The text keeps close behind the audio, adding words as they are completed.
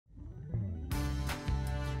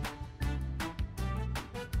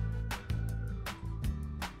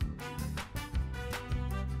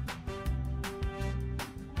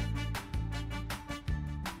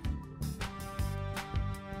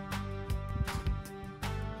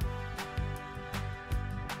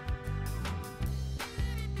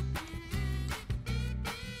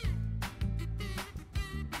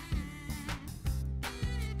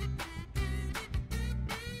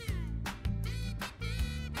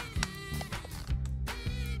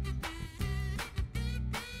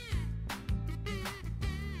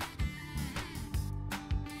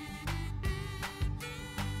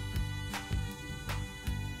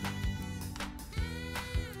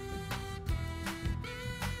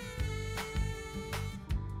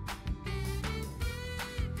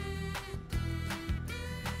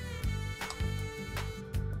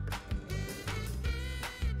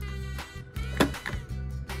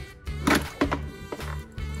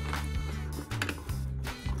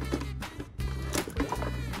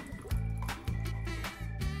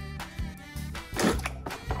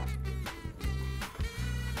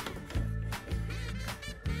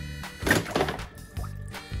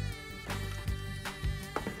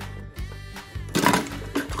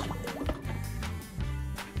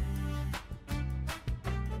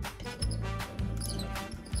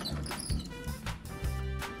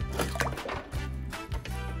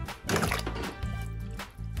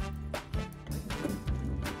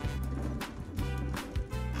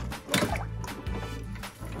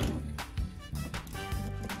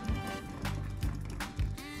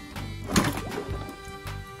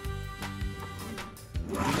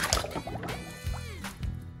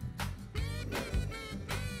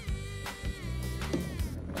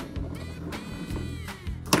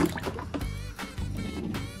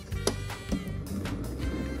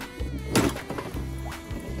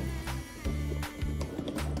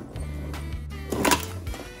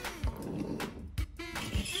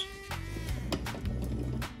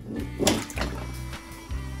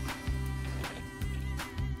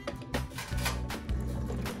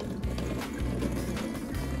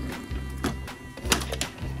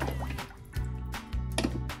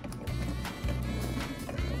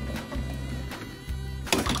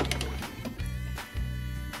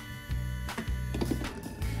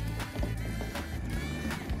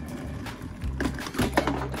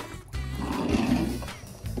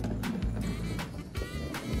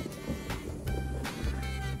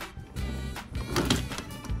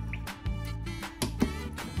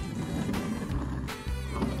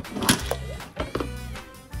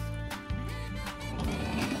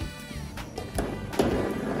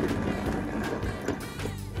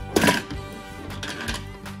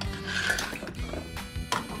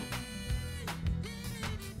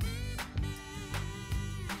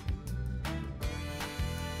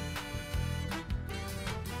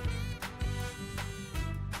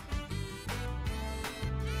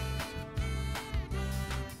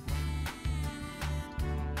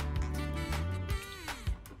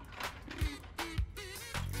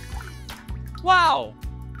Wow!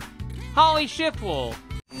 Holly Shiftwolf.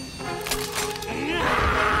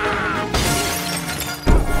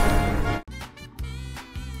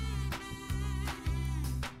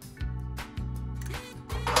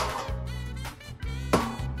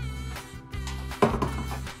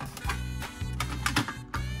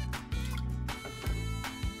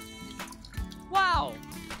 Wow!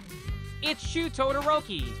 It's Shu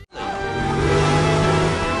Todoroki.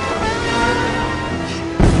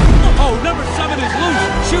 Oh, number 7 is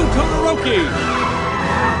loose! Shu Todoroki!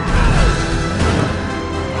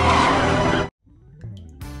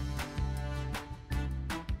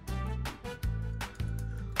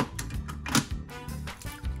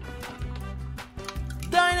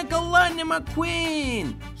 Dinoco Lightning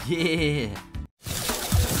McQueen! Yeah!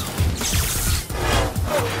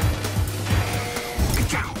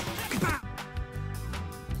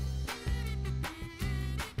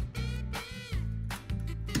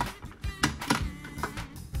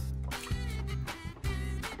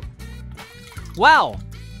 Wow!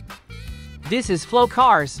 This is Flo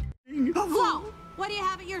Cars. Flo, what do you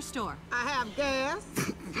have at your store? I have gas.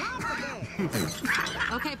 Lots of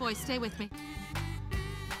gas. Okay, boys, stay with me.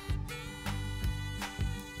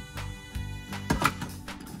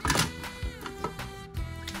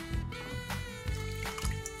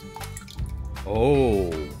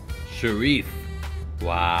 Oh, Sharif.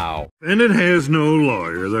 Wow. Defendant has no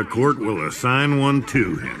lawyer. The court will assign one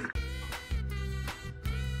to him.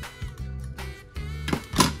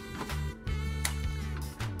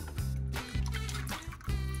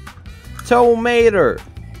 Tomato!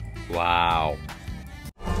 Wow.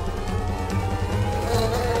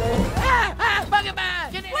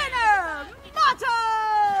 Winner! Motto!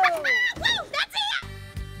 Woo, that's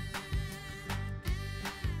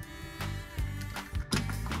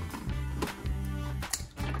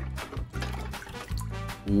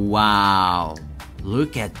it! Wow!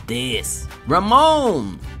 Look at this!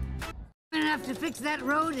 Ramon! Enough to fix that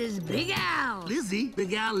road is Big Al. Lizzie,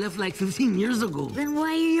 Big Al left like 15 years ago. Then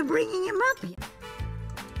why are you bringing him up here?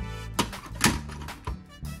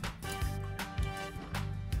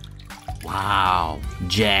 Wow!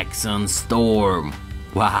 Jackson Storm!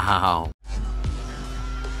 Wow!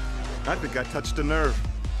 I think I touched a nerve.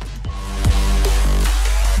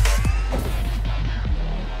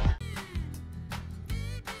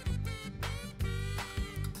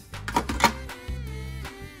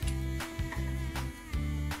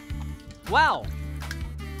 Wow!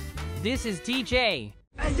 This is DJ.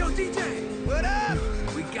 Hey, yo, DJ! What up?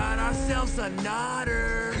 We got ourselves a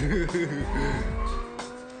nodder.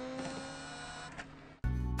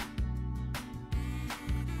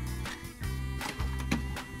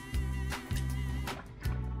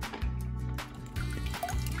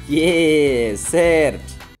 Yeah, Serge!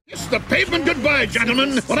 It's the pavement goodbye,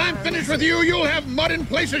 gentlemen. When I'm finished with you, you'll have mud in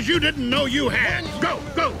places you didn't know you had. Go,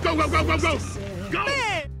 go, go, go, go, go, go! Go!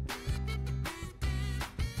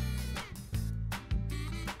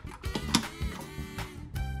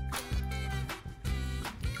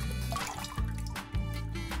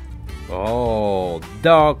 Oh,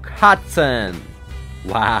 Doc Hudson!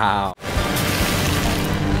 Wow!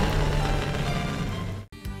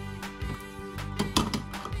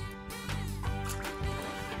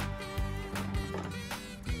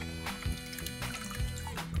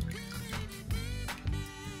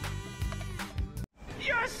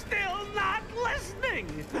 You're still not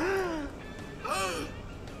listening!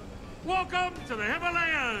 Welcome to the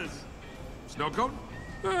Himalayas! Snow cone?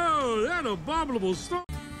 Oh, that abominable stuff!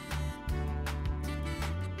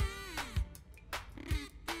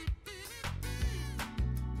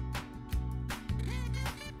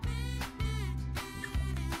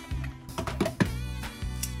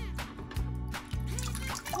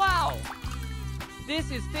 Wow! This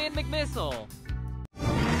is Thin Mcmissile.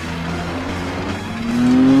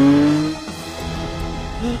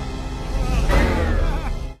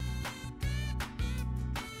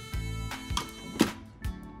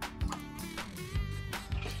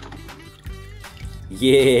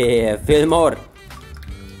 Yeah, Fillmore!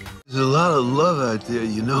 There's a lot of love out there,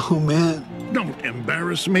 you know, man. Don't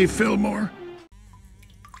embarrass me, Fillmore.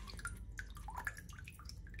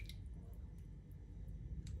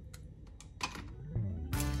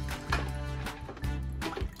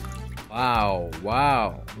 Wow,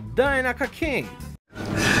 wow. Dinoco King.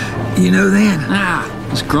 You know then?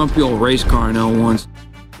 This grumpy old race car I know once.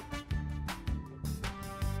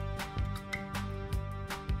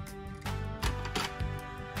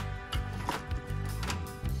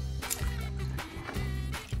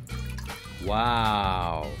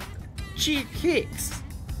 Wow. Cheek kicks.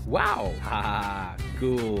 Wow. Haha,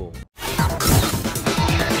 cool.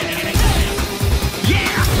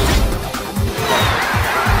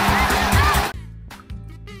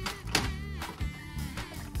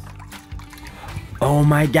 Oh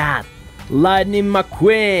my god! Lightning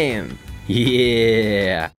McQueen!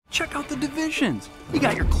 Yeah! Check out the divisions. You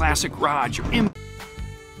got your classic Raj, your M.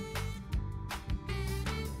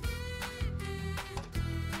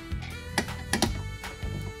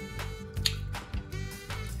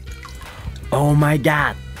 Oh my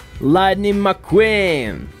god! Lightning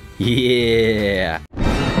McQueen! Yeah!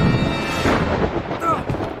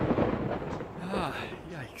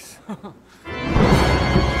 Yikes.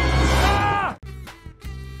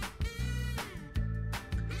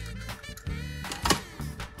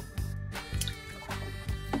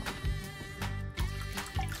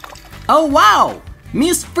 Oh wow!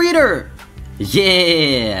 Miss Fritter!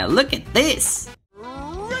 Yeah! Look at this!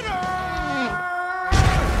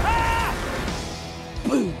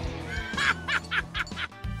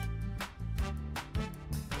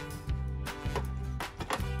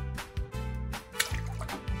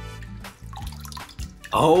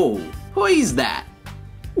 Oh, who is that?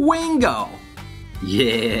 Wingo!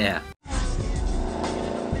 Yeah!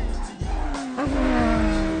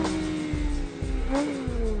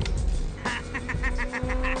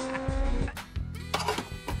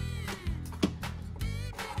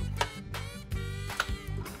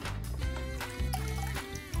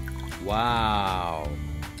 Wow.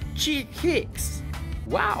 Chick Hicks.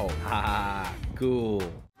 Wow. Ah, cool.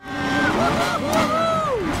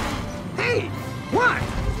 Hey! What?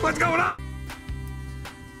 What's going on?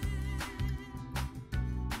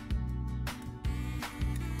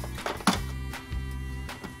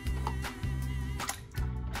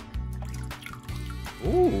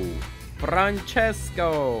 Ooh,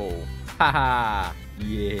 Francesco. Haha,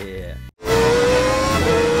 yeah.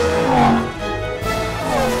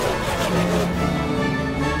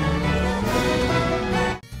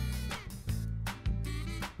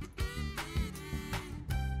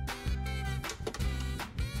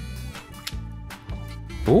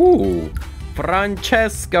 Ooh,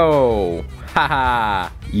 Francesco. Haha,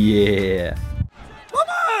 yeah.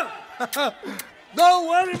 Mama! Don't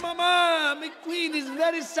worry, Mama. McQueen is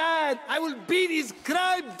very sad. I will beat his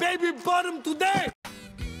cry-baby bottom today.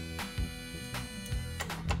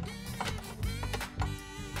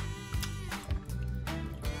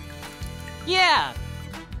 Yeah!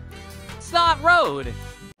 Stop road!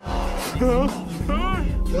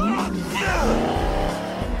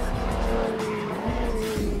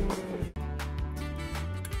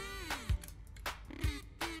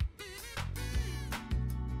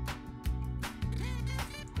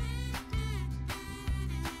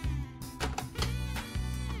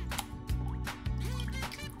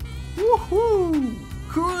 Woohoo!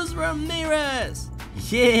 Cruz Ramirez!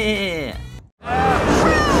 Yeah!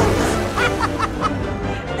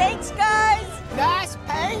 Thanks, guys. Nice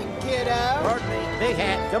paint, kiddo. Pardon me. Big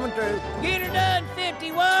hat coming through. Get her done,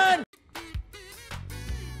 51.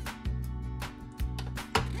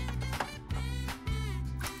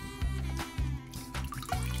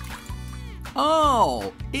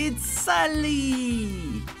 Oh, it's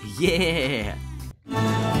Sally! Yeah!